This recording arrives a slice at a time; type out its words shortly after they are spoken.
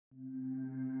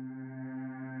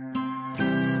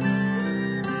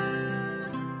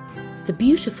The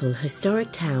beautiful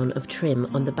historic town of Trim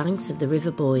on the banks of the River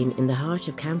Boyne in the heart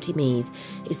of County Meath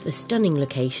is the stunning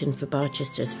location for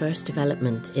Barchester's first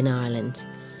development in Ireland.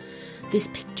 This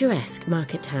picturesque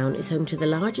market town is home to the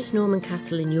largest Norman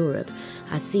castle in Europe,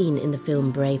 as seen in the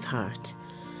film Braveheart.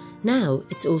 Now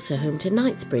it's also home to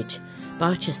Knightsbridge,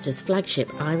 Barchester's flagship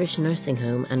Irish nursing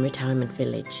home and retirement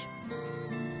village.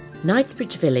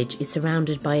 Knightsbridge village is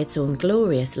surrounded by its own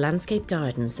glorious landscape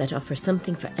gardens that offer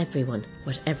something for everyone,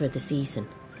 whatever the season.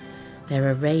 There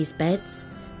are raised beds,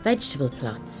 vegetable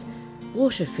plots,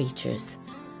 water features,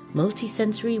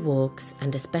 multi-sensory walks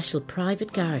and a special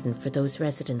private garden for those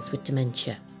residents with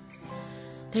dementia.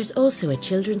 There's also a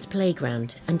children's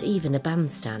playground and even a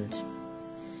bandstand.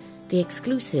 The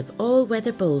exclusive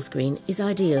all-weather bowls green is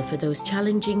ideal for those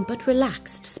challenging but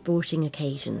relaxed sporting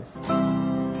occasions.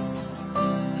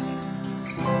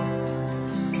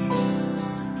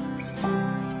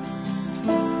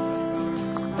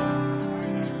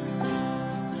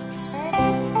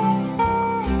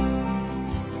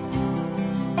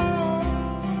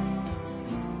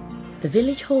 The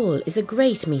village hall is a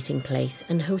great meeting place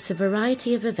and hosts a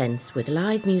variety of events with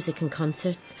live music and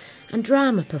concerts and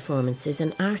drama performances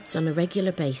and arts on a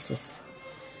regular basis.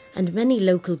 And many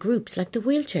local groups like the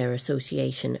Wheelchair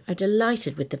Association are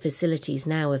delighted with the facilities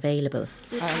now available.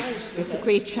 It's a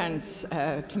great chance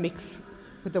to mix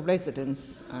with the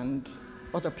residents and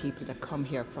other people that come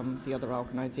here from the other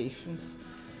organisations.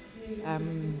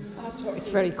 It's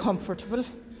very comfortable.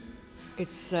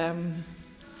 It's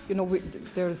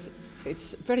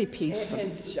it's very peaceful.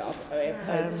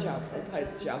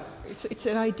 It's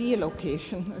an ideal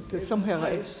location. Somewhere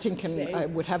I'm thinking I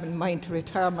would have in mind to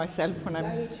retire myself when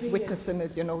I'm witnessing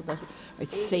it, that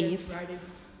it's safe.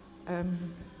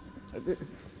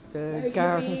 The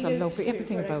gardens are lovely,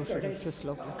 everything about it is just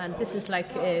lovely. And this is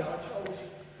like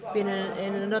being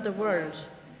in another world,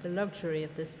 the luxury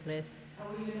of this place.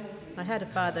 I had a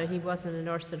father, he wasn't a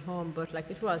nursing home, but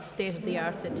it was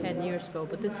state-of-the-art 10 years ago,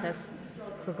 but this has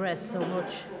progressed so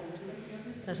much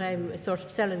that I'm sort of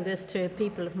selling this to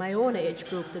people of my own age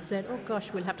group that said, oh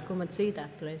gosh, we'll have to come and see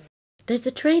that place. There's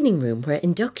a training room where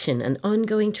induction and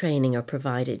ongoing training are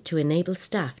provided to enable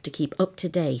staff to keep up to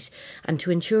date and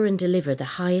to ensure and deliver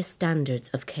the highest standards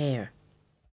of care.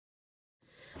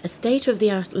 A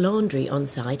state-of-the-art laundry on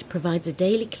site provides a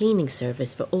daily cleaning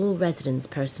service for all residents'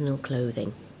 personal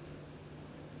clothing.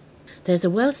 There's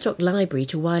a well-stocked library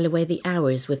to while away the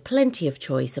hours with plenty of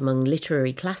choice among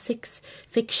literary classics,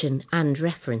 fiction and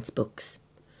reference books.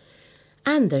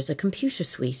 And there's a computer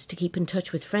suite to keep in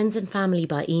touch with friends and family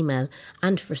by email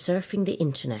and for surfing the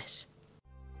internet.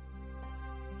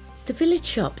 The village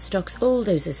shop stocks all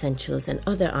those essentials and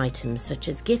other items such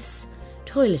as gifts,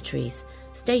 toiletries,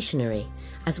 stationery,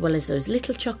 as well as those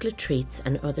little chocolate treats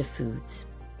and other foods.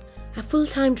 A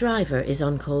full-time driver is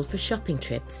on call for shopping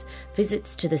trips,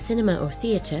 visits to the cinema or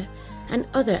theatre, and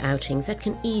other outings that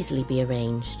can easily be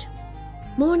arranged.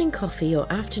 Morning coffee or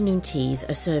afternoon teas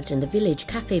are served in the village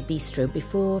cafe bistro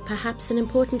before perhaps an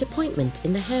important appointment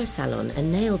in the hair salon and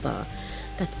nail bar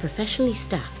that's professionally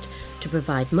staffed to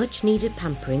provide much-needed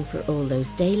pampering for all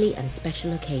those daily and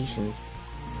special occasions.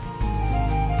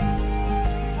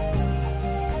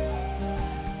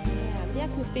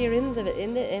 Atmosphere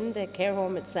in the care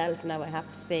home itself, now I have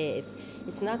to say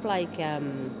it's not like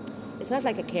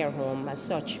a care home as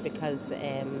such, because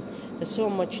there's so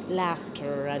much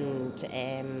laughter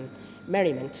and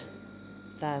merriment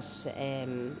that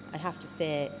I have to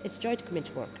say it's a joy to come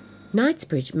into work.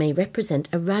 Knightsbridge may represent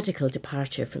a radical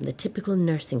departure from the typical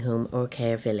nursing home or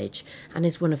care village and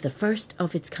is one of the first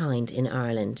of its kind in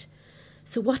Ireland.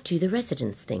 So what do the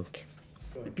residents think?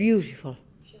 Beautiful,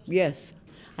 yes.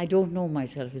 I don't know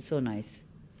myself, it's so nice.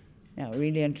 No,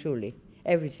 really and truly,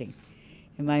 everything.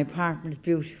 And my apartment is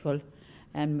beautiful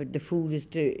and the food is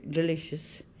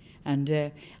delicious.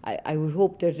 And I would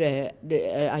hope that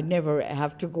I never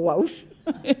have to go out.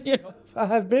 I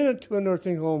have been to a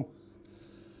nursing home.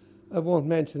 I won't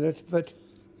mention it, but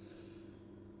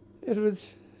it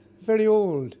was very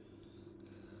old.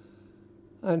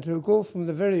 And to go from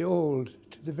the very old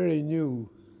to the very new,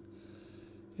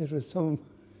 it was some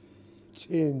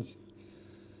change.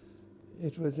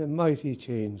 It was a mighty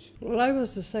change. Well, I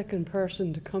was the second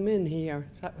person to come in here.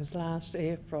 That was last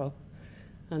April,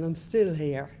 and I'm still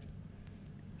here.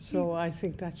 So I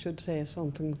think that should say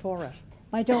something for it.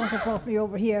 My daughter brought me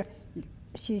over here.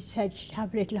 She said she'd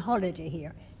have a little holiday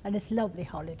here, and it's a lovely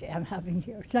holiday I'm having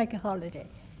here. It's like a holiday.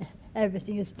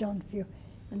 Everything is done for you,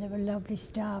 and there were lovely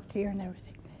staff here and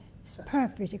everything. It's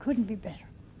perfect. It couldn't be better.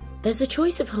 There's a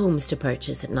choice of homes to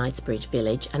purchase at Knightsbridge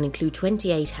Village and include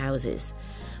 28 houses.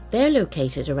 They're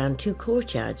located around 2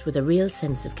 courtyards with a real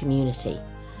sense of community.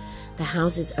 The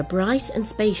houses are bright and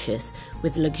spacious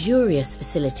with luxurious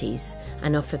facilities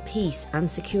and offer peace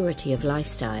and security of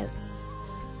lifestyle.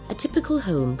 A typical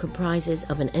home comprises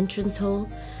of an entrance hall,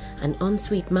 an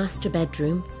ensuite master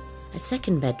bedroom, a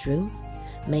second bedroom,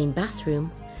 main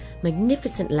bathroom,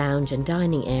 magnificent lounge and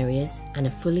dining areas, and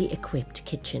a fully equipped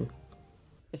kitchen.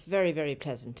 It's very, very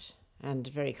pleasant and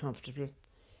very comfortable.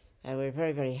 We're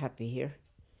very, very happy here.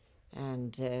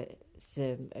 And it's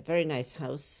a very nice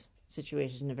house,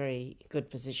 situated in a very good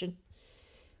position.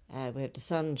 We have the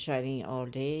sun shining all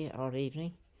day, all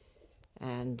evening.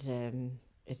 And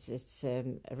it's a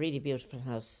really beautiful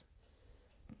house.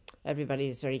 Everybody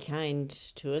is very kind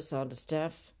to us. All the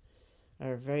staff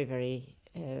are very, very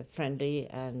friendly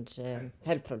and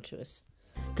helpful to us.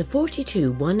 The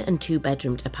 42 1- and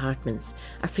 2-bedroomed apartments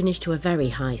are finished to a very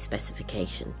high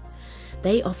specification.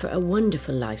 They offer a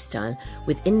wonderful lifestyle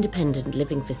with independent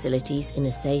living facilities in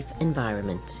a safe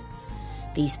environment.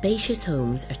 These spacious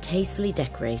homes are tastefully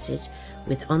decorated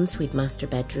with ensuite master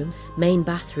bedroom, main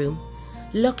bathroom,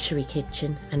 luxury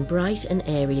kitchen and bright and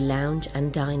airy lounge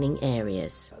and dining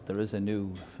areas. There is a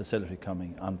new facility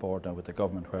coming on board now with the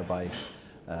government whereby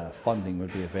funding will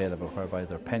be available, whereby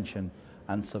their pension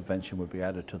and subvention will be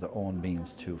added to their own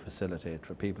means to facilitate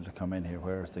for people to come in here,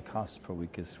 whereas the cost per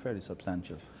week is fairly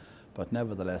substantial. But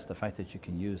nevertheless, the fact that you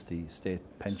can use the state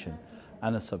pension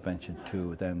and a subvention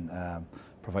to then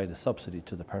provide a subsidy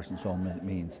to the person's own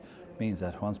means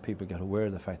that once people get aware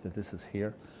of the fact that this is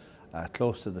here,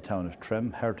 close to the town of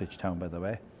Trim, heritage town by the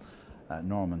way,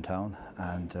 Norman town,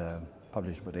 and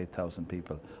population about 8,000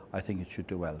 people, I think it should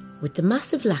do well. With the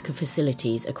massive lack of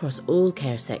facilities across all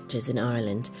care sectors in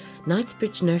Ireland,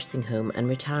 Knightsbridge Nursing Home and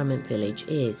Retirement Village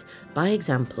is, by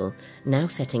example, now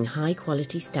setting high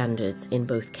quality standards in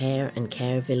both care and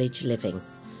care village living.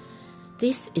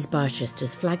 This is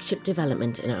Barchester's flagship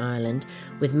development in Ireland,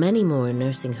 with many more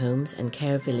nursing homes and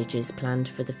care villages planned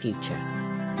for the future.